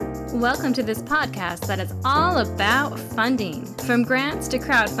Welcome to this podcast that is all about funding. From grants to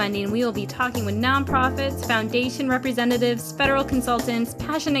crowdfunding, we will be talking with nonprofits, foundation representatives, federal consultants,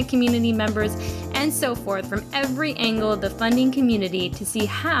 passionate community members, and so forth from every angle of the funding community to see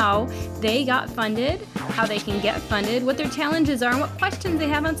how they got funded, how they can get funded, what their challenges are, and what questions they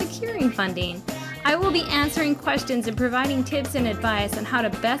have on securing funding. I will be answering questions and providing tips and advice on how to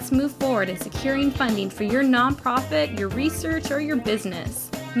best move forward in securing funding for your nonprofit, your research, or your business.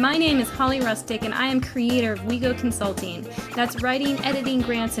 My name is Holly Rustick, and I am creator of WeGo Consulting. That's writing, editing,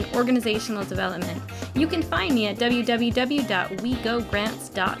 grants, and organizational development. You can find me at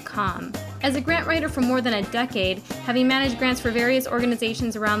www.wegogrants.com. As a grant writer for more than a decade, having managed grants for various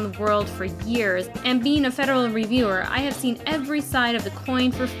organizations around the world for years, and being a federal reviewer, I have seen every side of the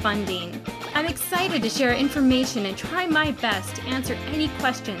coin for funding. I'm excited to share information and try my best to answer any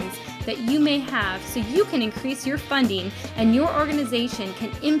questions that you may have so you can increase your funding and your organization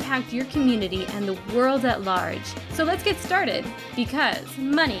can impact your community and the world at large. So let's get started, because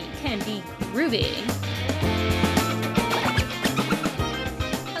money can be groovy.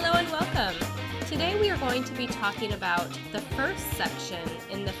 Hello and welcome. Today we are going to be talking about the first section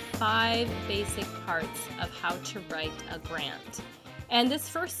in the 5 basic parts of how to write a grant. And this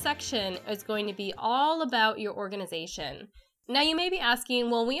first section is going to be all about your organization. Now, you may be asking,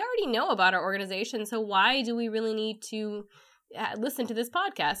 well, we already know about our organization, so why do we really need to listen to this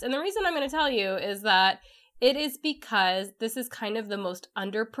podcast? And the reason I'm going to tell you is that it is because this is kind of the most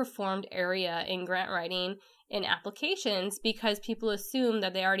underperformed area in grant writing in applications, because people assume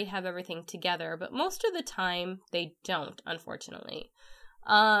that they already have everything together, but most of the time they don't, unfortunately.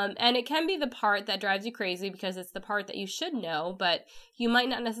 And it can be the part that drives you crazy because it's the part that you should know, but you might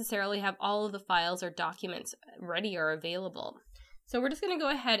not necessarily have all of the files or documents ready or available. So we're just going to go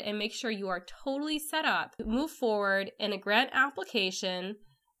ahead and make sure you are totally set up to move forward in a grant application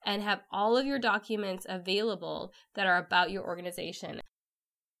and have all of your documents available that are about your organization.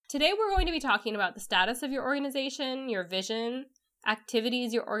 Today we're going to be talking about the status of your organization, your vision,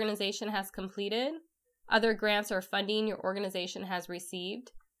 activities your organization has completed, other grants or funding your organization has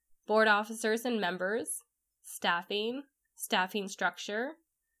received, board officers and members, staffing structure,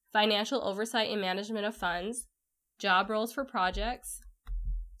 financial oversight and management of funds, job roles for projects,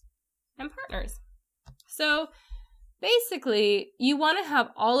 and partners. So basically, you want to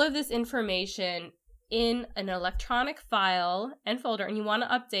have all of this information in an electronic file and folder, and you want to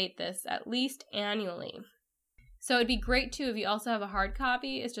update this at least annually. So it'd be great, too, if you also have a hard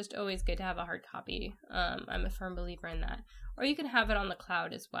copy. It's just always good to have a hard copy. I'm a firm believer in that. Or you can have it on the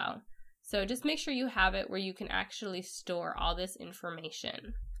cloud as well. So just make sure you have it where you can actually store all this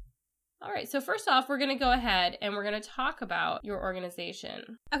information. All right, so first off, we're going to go ahead and we're going to talk about your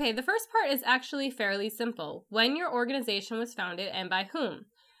organization. Okay, the first part is actually fairly simple. When your organization was founded and by whom?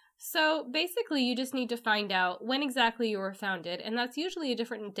 So basically, you just need to find out when exactly you were founded, and that's usually a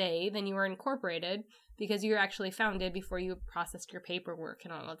different day than you were incorporated because you were actually founded before you processed your paperwork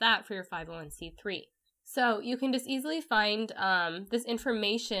and all of that for your 501c3. So you can just easily find this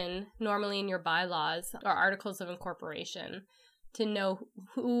information normally in your bylaws or articles of incorporation to know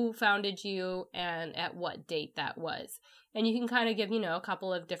who founded you and at what date that was. And you can kind of give, a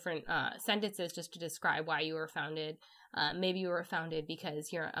couple of different sentences just to describe why you were founded. Maybe you were founded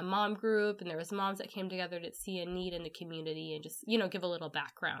because you're a mom group and there was moms that came together to see a need in the community, and just, give a little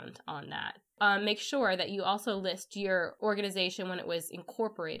background on that. Make sure that you also list your organization when it was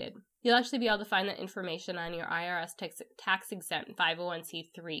incorporated. You'll actually be able to find that information on your IRS tax-exempt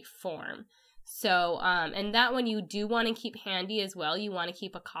 501c3 form. So, and that one you do want to keep handy as well. You want to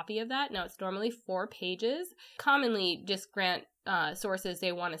keep a copy of that. Now, it's normally 4 pages. Commonly, just grant sources,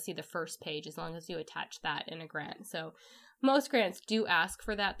 they want to see the first page as long as you attach that in a grant. So most grants do ask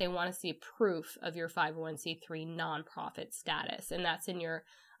for that. They want to see proof of your 501c3 nonprofit status, and that's in your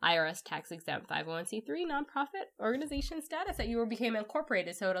IRS tax-exempt 501c3 nonprofit organization status that you became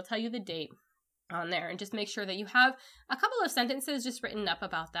incorporated. So it'll tell you the date on there, and just make sure that you have a couple of sentences just written up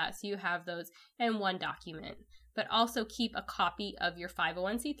about that, so you have those in one document. But also keep a copy of your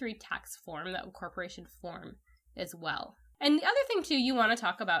 501c3 tax form, that incorporation form as well. And the other thing too you want to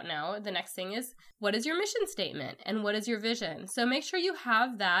talk about now, the next thing is, what is your mission statement and what is your vision? So make sure you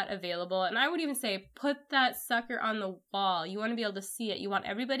have that available, and I would even say put that sucker on the wall. You want to be able to see it. You want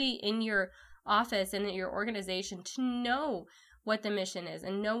everybody in your office and in your organization to know what the mission is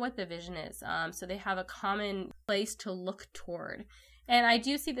and know what the vision is, so they have a common place to look toward. And I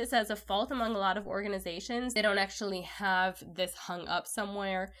do see this as a fault among a lot of organizations. They don't actually have this hung up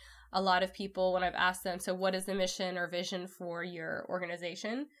somewhere. A lot of people, when I've asked them, so what is the mission or vision for your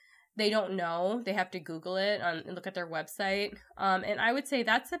organization? they don't know. They have to Google it and look at their website. And I would say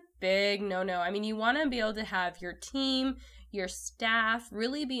that's a big no-no. I mean, you want to be able to have your team, your staff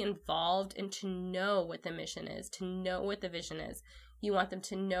really be involved and to know what the mission is, to know what the vision is. You want them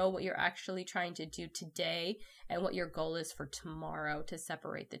to know what you're actually trying to do today and what your goal is for tomorrow, to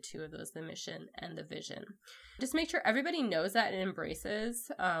separate the two of those, the mission and the vision. Just make sure everybody knows that and embraces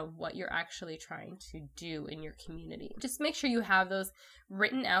what you're actually trying to do in your community. Just make sure you have those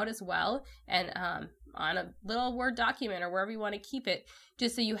written out as well, and on a little Word document or wherever you want to keep it,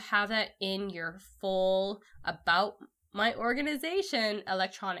 just so you have that in your full About My Organization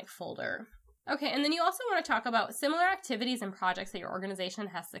electronic folder. Okay, and then you also want to talk about similar activities and projects that your organization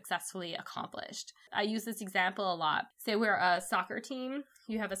has successfully accomplished. I use this example a lot. Say we're a soccer team,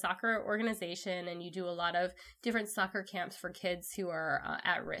 you have a soccer organization, and you do a lot of different soccer camps for kids who are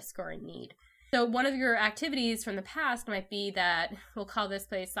at risk or in need. So one of your activities from the past might be that, we'll call this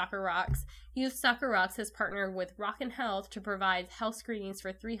place Soccer Rocks. Youth Soccer Rocks has partnered with Rock and Health to provide health screenings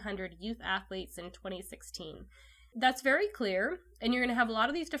for 300 youth athletes in 2016. That's very clear, and you're going to have a lot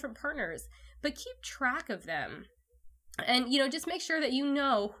of these different partners, but keep track of them. And, just make sure that you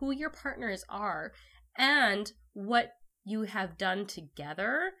know who your partners are and what you have done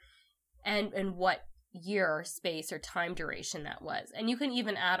together and what year, space, or time duration that was. And you can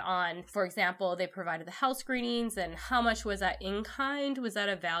even add on, for example, they provided the health screenings, and how much was that in kind? Was that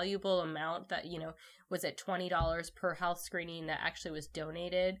a valuable amount that, was it $20 per health screening that actually was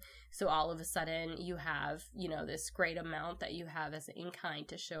donated? So all of a sudden you have, this great amount that you have as in kind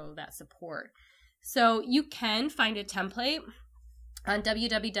to show that support. So you can find a template on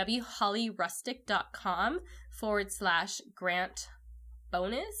www.hollyrustic.com/grant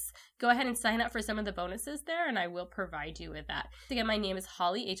bonus. Go ahead and sign up for some of the bonuses there, and I will provide you with that. Again, my name is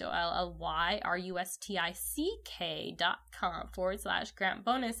Holly, HOLLYRUSTICK.com/grant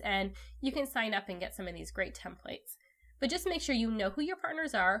bonus, and you can sign up and get some of these great templates. But just make sure you know who your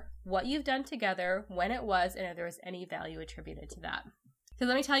partners are, what you've done together, when it was, and if there was any value attributed to that. Because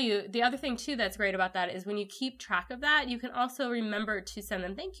let me tell you, the other thing too that's great about that is when you keep track of that, you can also remember to send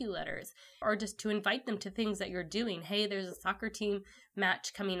them thank you letters or just to invite them to things that you're doing. Hey, there's a soccer team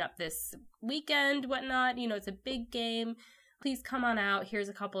match coming up this weekend, whatnot. It's a big game. Please come on out. Here's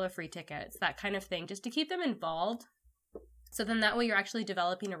a couple of free tickets, that kind of thing, just to keep them involved. So then that way you're actually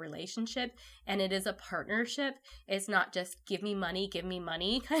developing a relationship, and it is a partnership. It's not just give me money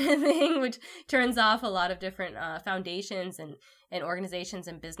kind of thing, which turns off a lot of different foundations and organizations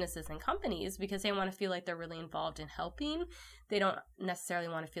and businesses and companies, because they want to feel like they're really involved in helping. They don't necessarily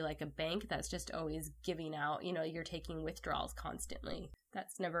want to feel like a bank that's just always giving out, you're taking withdrawals constantly.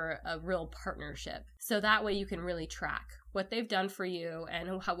 That's never a real partnership. So that way you can really track what they've done for you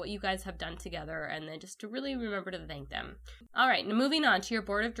and what you guys have done together, and then just to really remember to thank them. All right, now moving on to your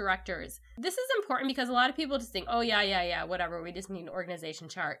board of directors. This is important because a lot of people just think, oh yeah, whatever, we just need an organization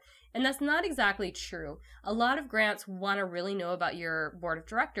chart. And that's not exactly true. A lot of grants want to really know about your board of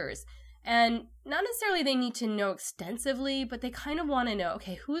directors. And not necessarily they need to know extensively, but they kind of want to know,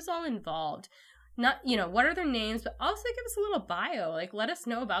 okay, who's all involved? Not, what are their names, but also give us a little bio, like let us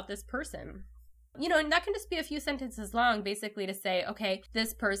know about this person. And that can just be a few sentences long, basically to say, okay,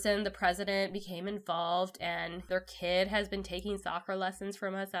 this person, the president, became involved and their kid has been taking soccer lessons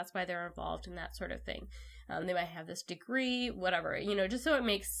from us. That's why they're involved, and that sort of thing. They might have this degree, whatever, just so it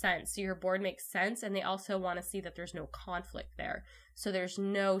makes sense. So your board makes sense, and they also want to see that there's no conflict there. So there's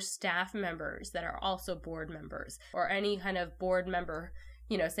no staff members that are also board members, or any kind of board member,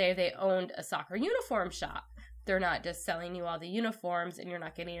 say they owned a soccer uniform shop. They're not just selling you all the uniforms and you're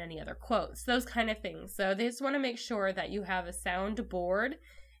not getting any other quotes, those kind of things. So they just want to make sure that you have a sound board,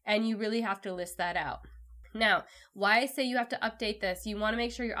 and you really have to list that out. Now, why I say you have to update this, you want to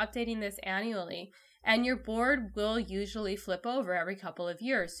make sure you're updating this annually, and your board will usually flip over every couple of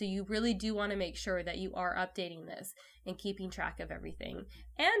years. So you really do want to make sure that you are updating this and keeping track of everything.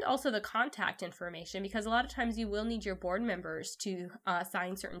 And also the contact information, because a lot of times you will need your board members to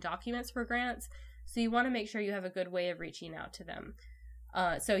sign certain documents for grants. So you want to make sure you have a good way of reaching out to them.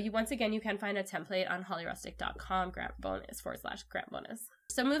 Once again, you can find a template on hollyrustic.com /grant bonus.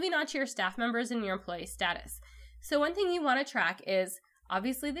 So moving on to your staff members and your employee status. So one thing you want to track is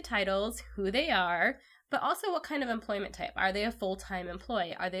obviously the titles, who they are, but also what kind of employment type. Are they a full-time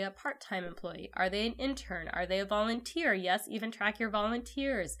employee? Are they a part-time employee? Are they an intern? Are they a volunteer? Yes, even track your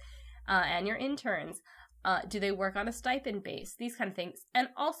volunteers and your interns. Do they work on a stipend base? These kind of things. And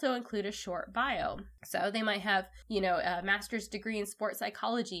also include a short bio. So they might have, a master's degree in sports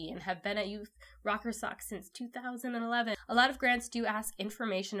psychology and have been at Youth Rocker Sock since 2011. A lot of grants do ask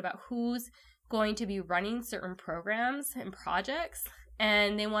information about who's going to be running certain programs and projects.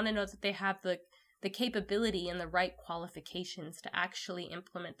 and they want to know that they have the capability and the right qualifications to actually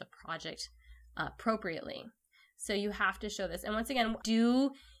implement the project appropriately. So you have to show this. And once again,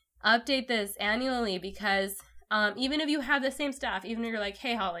 do update this annually, because even if you have the same staff, even if you're like,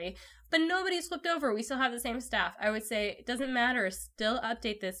 hey, Holly, but nobody's flipped over, we still have the same staff, I would say it doesn't matter. Still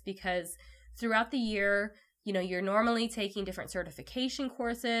update this, because throughout the year, you're normally taking different certification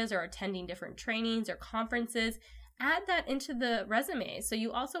courses or attending different trainings or conferences. Add that into the resumes. So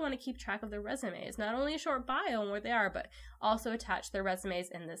you also want to keep track of their resumes, not only a short bio and where they are, but also attach their resumes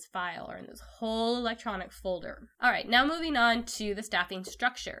in this file or in this whole electronic folder. All right, now moving on to the staffing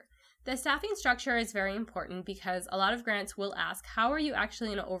structure. The staffing structure is very important because a lot of grants will ask, how are you actually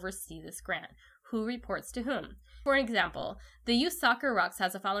going to oversee this grant? Who reports to whom? For example, the Youth Soccer Rocks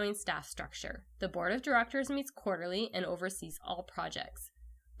has the following staff structure. The board of directors meets quarterly and oversees all projects.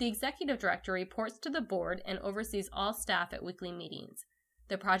 The executive director reports to the board and oversees all staff at weekly meetings.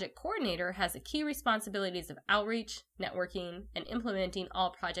 The project coordinator has the key responsibilities of outreach, networking, and implementing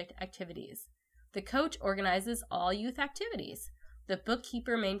all project activities. The coach organizes all youth activities. The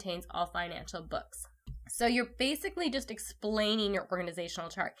bookkeeper maintains all financial books. So you're basically just explaining your organizational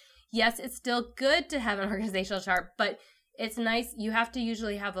chart. Yes, it's still good to have an organizational chart, but it's nice. You have to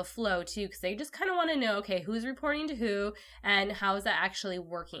usually have a flow too, because they just kind of want to know, okay, who's reporting to who and how is that actually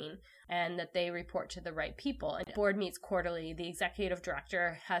working, and that they report to the right people. And the board meets quarterly. The executive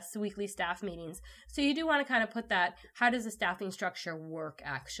director has weekly staff meetings. So you do want to kind of put that, how does the staffing structure work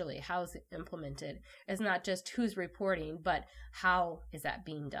actually? How is it implemented? It's not just who's reporting, but how is that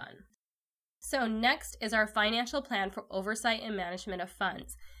being done? So next is our financial plan for oversight and management of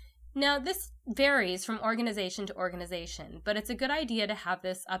funds. Now, this varies from organization to organization, but it's a good idea to have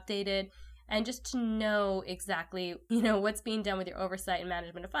this updated and just to know exactly, what's being done with your oversight and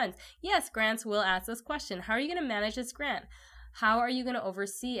management of funds. Yes, grants will ask this question. How are you going to manage this grant? How are you going to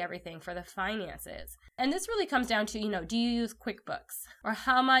oversee everything for the finances? And this really comes down to, do you use QuickBooks? Or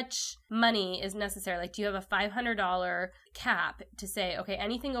how much money is necessary? Like, do you have a $500 cap to say, okay,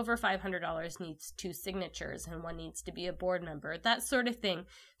 anything over $500 needs 2 signatures and one needs to be a board member, that sort of thing.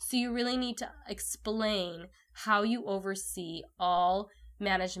 So you really need to explain how you oversee all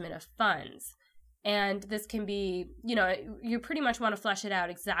management of funds. And this can be, you pretty much want to flesh it out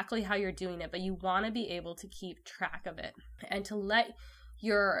exactly how you're doing it, but you want to be able to keep track of it and to let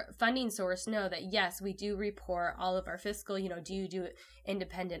your funding source know that, yes, we do report all of our fiscal, do you do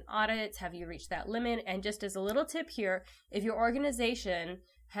independent audits? Have you reached that limit? And just as a little tip here, if your organization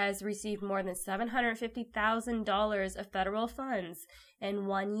has received more than $750,000 of federal funds in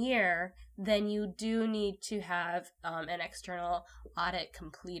 1 year, then you do need to have an external audit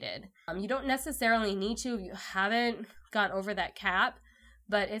completed. You don't necessarily need to if you haven't gone over that cap,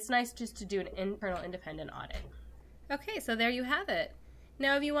 but it's nice just to do an internal independent audit. Okay, so there you have it.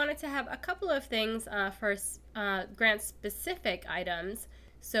 Now, if you wanted to have a couple of things for grant-specific items,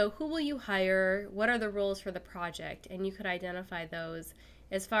 so who will you hire? What are the roles for the project? And you could identify those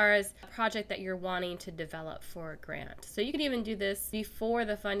as far as a project that you're wanting to develop for a grant. So you can even do this before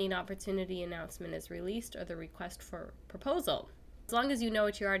the funding opportunity announcement is released or the request for proposal, as long as you know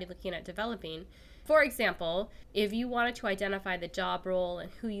what you're already looking at developing. For example, if you wanted to identify the job role and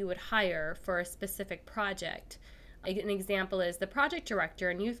who you would hire for a specific project, an example is the project director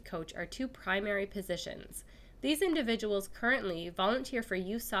and youth coach are 2 primary positions. These individuals currently volunteer for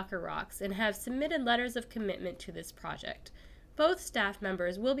Youth Soccer Rocks and have submitted letters of commitment to this project. Both staff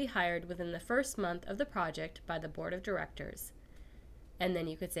members will be hired within the first month of the project by the board of directors. And then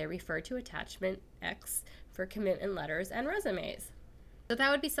you could say refer to attachment X for commitment letters and resumes. So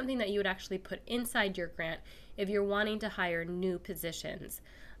that would be something that you would actually put inside your grant if you're wanting to hire new positions.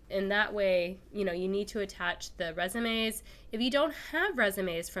 In that way, you need to attach the resumes. If you don't have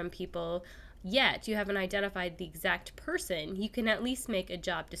resumes from people yet, you haven't identified the exact person, you can at least make a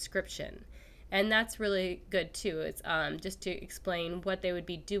job description. And that's really good too. It's just to explain what they would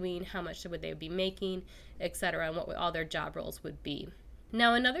be doing, how much would they be making, etc., and what all their job roles would be.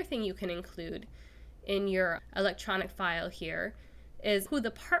 Now, another thing you can include in your electronic file here is who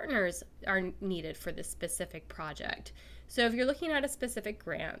the partners are needed for this specific project. So if you're looking at a specific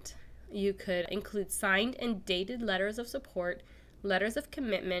grant, you could include signed and dated letters of support, letters of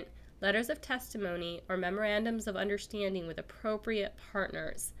commitment, letters of testimony, or memorandums of understanding with appropriate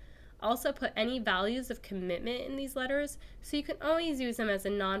partners. Also put any values of commitment in these letters so you can always use them as a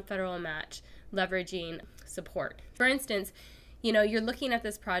non-federal match, leveraging support. For instance, you're looking at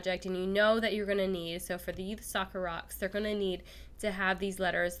this project and you know that you're going to need, so for the Youth Soccer Rocks, they're going to need to have these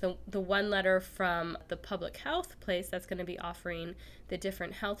letters, the one letter from the public health place that's going to be offering the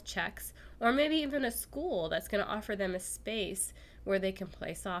different health checks, or maybe even a school that's going to offer them a space where they can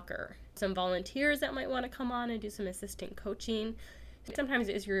play soccer. Some volunteers that might want to come on and do some assistant coaching. Sometimes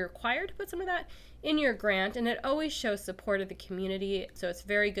you're required to put some of that in your grant, and it always shows support of the community, so it's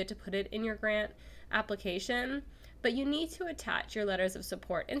very good to put it in your grant application. But you need to attach your letters of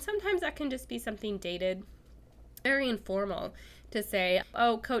support, and sometimes that can just be something dated, very informal, to say,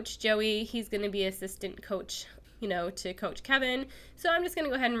 oh, Coach Joey, he's going to be assistant coach, to Coach Kevin, so I'm just going to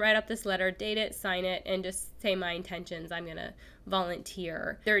go ahead and write up this letter, date it, sign it, and just say my intentions. I'm going to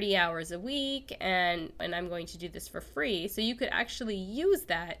volunteer 30 hours a week, and I'm going to do this for free. So you could actually use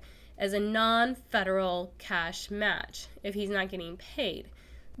that as a non-federal cash match if he's not getting paid.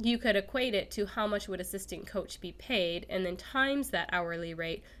 You could equate it to how much would assistant coach be paid, and then times that hourly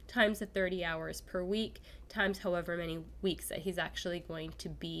rate, times the 30 hours per week, times however many weeks that he's actually going to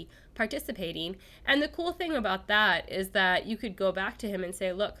be participating. And the cool thing about that is that you could go back to him and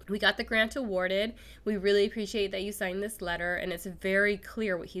say, look, we got the grant awarded. We really appreciate that you signed this letter, and it's very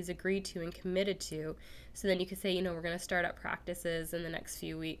clear what he's agreed to and committed to. So then you could say, we're going to start up practices in the next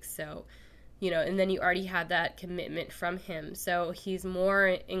few weeks. So and then you already had that commitment from him. So he's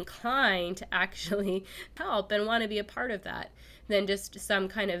more inclined to actually help and want to be a part of that than just some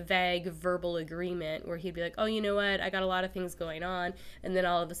kind of vague verbal agreement where he'd be like, oh, you know what, I got a lot of things going on. And then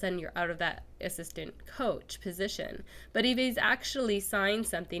all of a sudden you're out of that assistant coach position. But if he's actually signed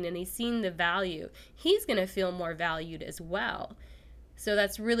something and he's seen the value, he's going to feel more valued as well. So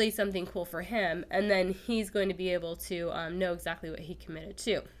that's really something cool for him. And then he's going to be able to know exactly what he committed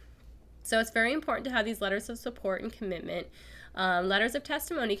to. So it's very important to have these letters of support and commitment. Letters of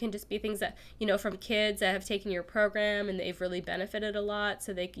testimony can just be things that, from kids that have taken your program and they've really benefited a lot,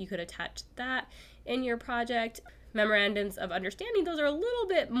 so you could attach that in your project. Memorandums of understanding, those are a little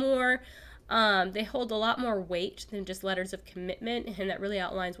bit more, they hold a lot more weight than just letters of commitment, and that really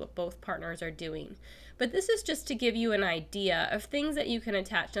outlines what both partners are doing. But this is just to give you an idea of things that you can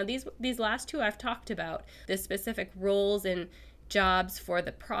attach. Now, these last two I've talked about, the specific roles and jobs for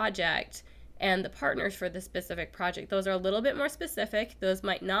the project and the partners for the specific project. Those are a little bit more specific. Those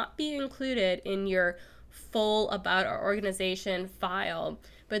might not be included in your full About Our Organization file,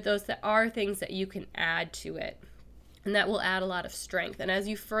 but those that are things that you can add to it. And that will add a lot of strength. And as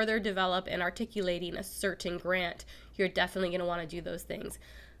you further develop in articulating a certain grant, you're definitely going to want to do those things.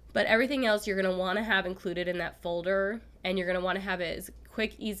 But everything else you're going to want to have included in that folder, and you're going to want to have it as a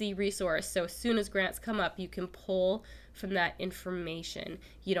quick, easy resource. So as soon as grants come up, you can pull from that information.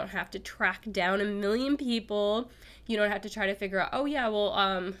 You don't have to track down a million people. You don't have to try to figure out, oh yeah,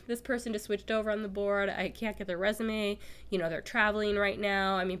 well, this person just switched over on the board. I can't get their resume. They're traveling right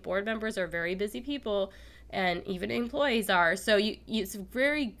now. Board members are very busy people, and even employees are. So it's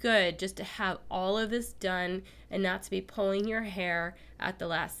very good just to have all of this done and not to be pulling your hair at the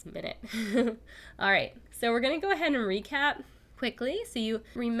last minute. All right, so we're going to go ahead and recap quickly so you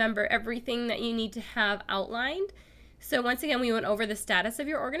remember everything that you need to have outlined. So once again, we went over the status of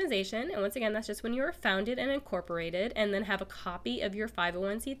your organization, and once again, that's just when you were founded and incorporated, and then have a copy of your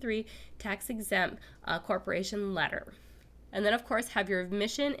 501c3 tax-exempt corporation letter. And then, of course, have your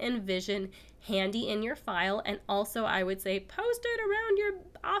mission and vision handy in your file, and also, I would say, post it around your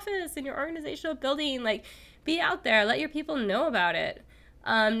office and your organizational building. Be out there, let your people know about it.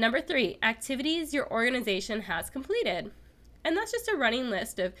 Number 3, activities your organization has completed. And that's just a running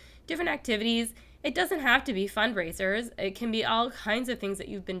list of different activities. It doesn't have to be fundraisers. It can be all kinds of things that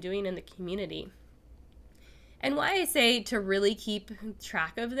you've been doing in the community. And why I say to really keep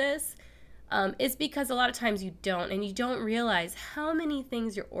track of this is because a lot of times you don't, and you don't realize how many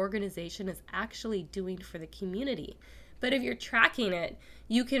things your organization is actually doing for the community. But if you're tracking it,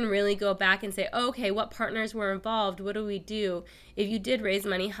 you can really go back and say, oh, okay, what partners were involved? What do we do? If you did raise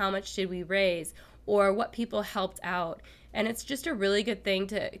money, how much did we raise? Or what people helped out? And it's just a really good thing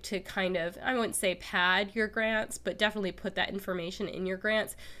to kind of, I wouldn't say pad your grants, but definitely put that information in your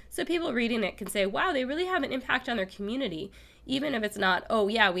grants so people reading it can say, wow, they really have an impact on their community. Even if it's not, oh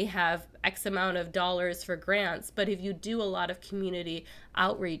yeah, we have X amount of dollars for grants, but if you do a lot of community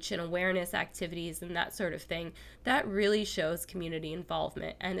outreach and awareness activities and that sort of thing, that really shows community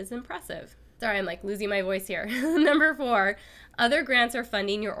involvement and is impressive. Sorry, I'm losing my voice here. Number 4, other grants or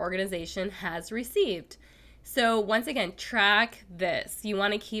funding your organization has received. So once again, track this. You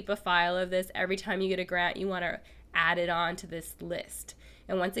want to keep a file of this. Every time you get a grant, you want to add it on to this list.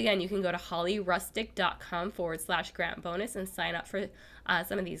 And once again, you can go to hollyrustic.com/grant bonus and sign up for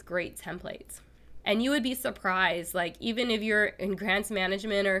some of these great templates. And you would be surprised, like even if you're in grants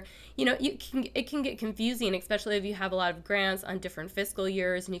management or, it can get confusing, especially if you have a lot of grants on different fiscal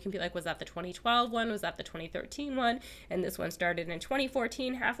years, and you can be like, was that the 2012 one? Was that the 2013 one? And this one started in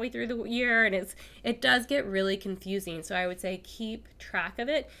 2014 halfway through the year, and it does get really confusing. So I would say keep track of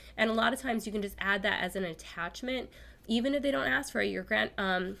it. And a lot of times you can just add that as an attachment. Even if they don't ask for it, your grant,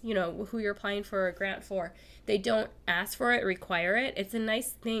 who you're applying for a grant for, they don't ask for it, require it. It's a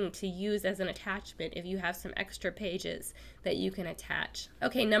nice thing to use as an attachment if you have some extra pages that you can attach.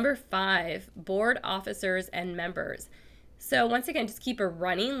 Okay, number 5, board officers and members. So once again, just keep a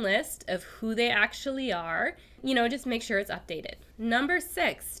running list of who they actually are. Just make sure it's updated. Number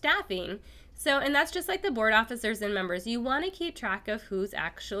 6, staffing. So, and that's just like the board officers and members. You want to keep track of who's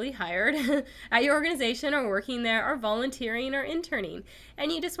actually hired at your organization or working there or volunteering or interning.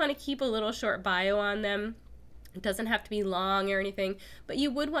 And you just want to keep a little short bio on them. It doesn't have to be long or anything, but you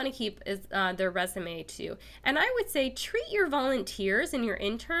would want to keep their resume too. And I would say treat your volunteers and your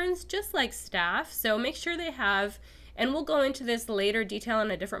interns just like staff. So make sure they have, and we'll go into this later detail on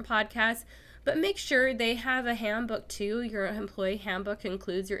a different podcast, but make sure they have a handbook too. Your employee handbook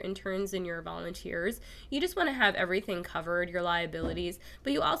includes your interns and your volunteers. You just want to have everything covered, your liabilities,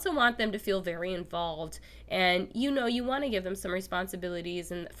 but you also want them to feel very involved. And you want to give them some responsibilities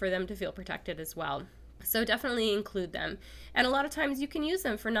and for them to feel protected as well. So definitely include them. And a lot of times you can use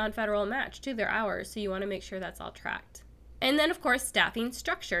them for non-federal match to their hours, so you want to make sure that's all tracked. And then, of course, staffing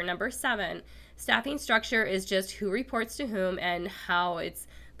structure, number 7. Staffing structure is just who reports to whom and how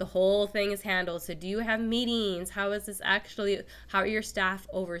the whole thing is handled. So do you have meetings? How are your staff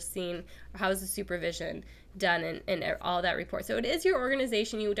overseen? How is the supervision done and all that report? So it is your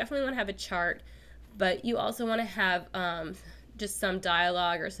organization. You definitely want to have a chart, but you also want to have just some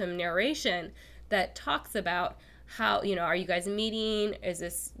dialogue or some narration that talks about how, are you guys meeting? Is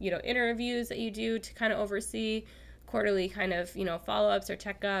this, interviews that you do to kind of oversee quarterly kind of, follow-ups or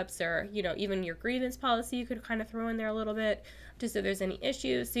checkups or, even your grievance policy you could kind of throw in there a little bit just if there's any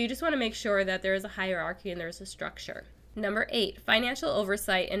issues. So you just want to make sure that there is a hierarchy and there's a structure. Number 8, financial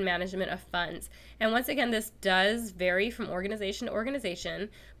oversight and management of funds. And once again, this does vary from organization to organization,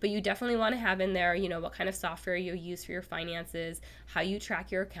 but you definitely want to have in there, what kind of software you use for your finances, how you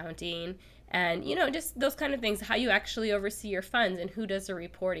track your accounting, and, just those kind of things, how you actually oversee your funds and who does the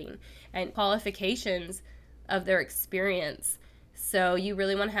reporting and qualifications of their experience. So you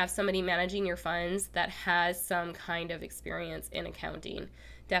really want to have somebody managing your funds that has some kind of experience in accounting,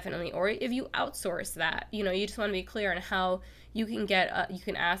 definitely. Or if you outsource that, you just want to be clear on how you can you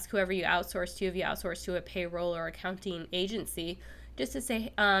can ask whoever you outsource to, if you outsource to a payroll or accounting agency, just to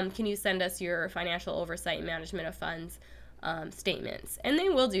say, can you send us your financial oversight and management of funds statements? And they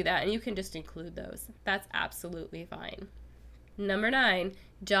will do that, and you can just include those. That's absolutely fine. Number 9,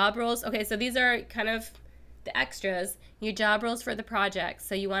 job roles. Okay, so these are kind of the extras, your job roles for the project.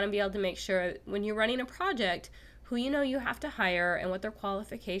 So you want to be able to make sure when you're running a project, who you have to hire and what their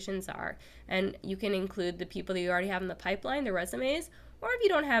qualifications are. And you can include the people that you already have in the pipeline, their resumes, or if you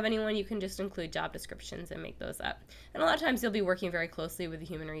don't have anyone, you can just include job descriptions and make those up. And a lot of times you'll be working very closely with the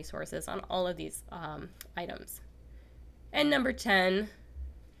human resources on all of these items. And number 10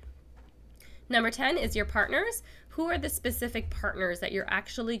 is your partners. Who are the specific partners that you're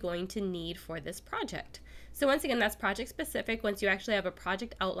actually going to need for this project? So once again, that's project specific. Once you actually have a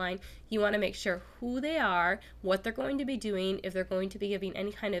project outline, you want to make sure who they are, what they're going to be doing, if they're going to be giving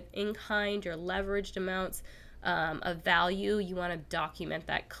any kind of in-kind or leveraged amounts of value, you want to document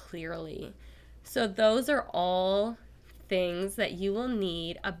that clearly. So those are all things that you will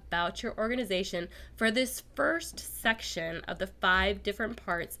need about your organization for this first section of the 5 different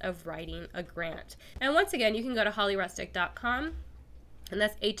parts of writing a grant. And once again, you can go to hollyrustic.com, and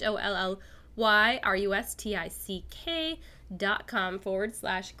that's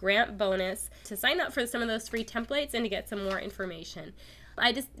HOLLYRUSTICK.com/grant bonus to sign up for some of those free templates and to get some more information.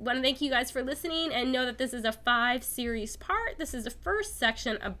 I just want to thank you guys for listening and know that this is a 5-series part. This is the first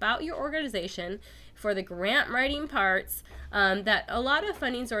section about your organization for the grant writing parts that a lot of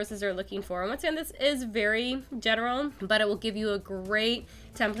funding sources are looking for. And once again, this is very general, but it will give you a great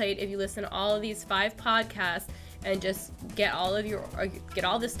template if you listen to all of these 5 podcasts and just get all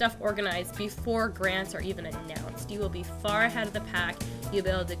this stuff organized before grants are even announced. You will be far ahead of the pack. You'll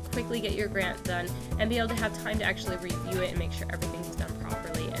be able to quickly get your grant done and be able to have time to actually review it and make sure everything's done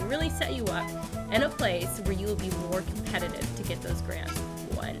properly and really set you up in a place where you will be more competitive to get those grants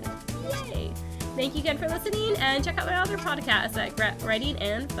won. Yay! Thank you again for listening, and check out my other podcasts at Grant Writing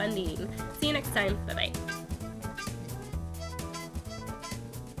and Funding. See you next time. Bye-bye.